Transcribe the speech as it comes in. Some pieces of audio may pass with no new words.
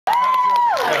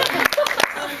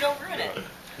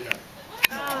Yeah.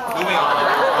 Moving on.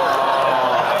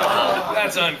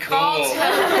 That's uncool.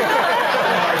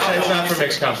 It's not for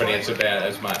mixed company. It's a bad.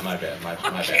 It's my bad. My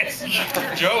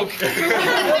bad. Joke.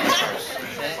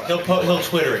 He'll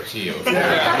Twitter it to you.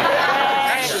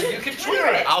 Actually, you can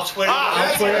Twitter it. I'll Twitter.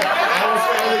 I'll Twitter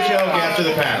the joke after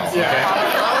the panel. Yeah. Okay?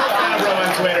 I'll Favereau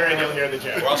on Twitter and you'll hear the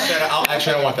joke.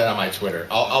 Actually, I don't want that on my Twitter.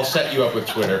 I'll set you up with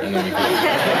Twitter and then we can.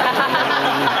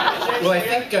 Well, I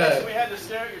think. We had to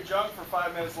stare at your junk for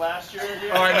 5 minutes last year.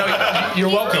 Oh, I know. You're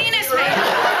welcome. Penis man.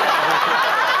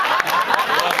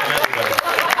 Welcome, everybody.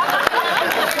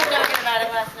 We were talking about it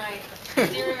last night. Do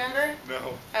you remember?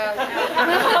 No. Oh,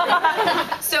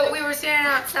 no. So we were standing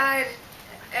outside,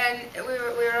 and we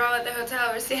were all at the hotel.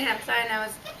 We were standing outside,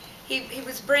 and he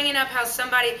was bringing up how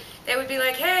they would be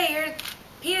like, "Hey, you're a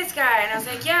penis guy," and I was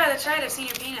like, "Yeah, that's right. I've seen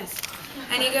your penis."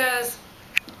 And he goes,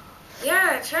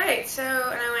 "Yeah, that's right." So,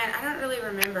 and I went, "I don't really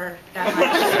remember that much."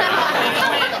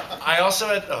 I also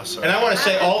had. Oh, sorry. And I want to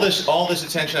say all this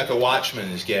attention that the Watchman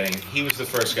is getting. He was the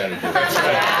first guy to do it.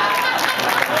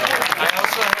 I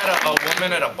also had a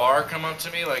woman at a bar come up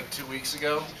to me like 2 weeks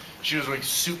ago. She was like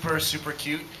super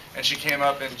cute, and she came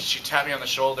up and she tapped me on the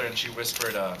shoulder and she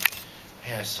whispered,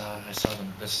 "Hey, I saw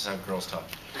them. This is how girls talk."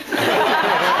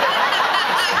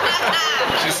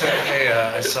 She said, "Hey,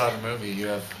 I saw the movie. You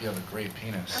have a great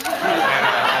penis." And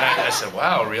I said,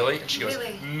 "Wow, really?" And she goes,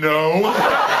 Really? "No." She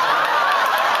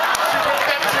went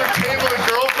back to her table of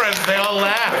girlfriends. They all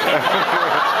laughed.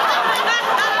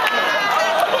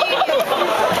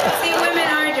 See, women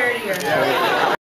are dirtier.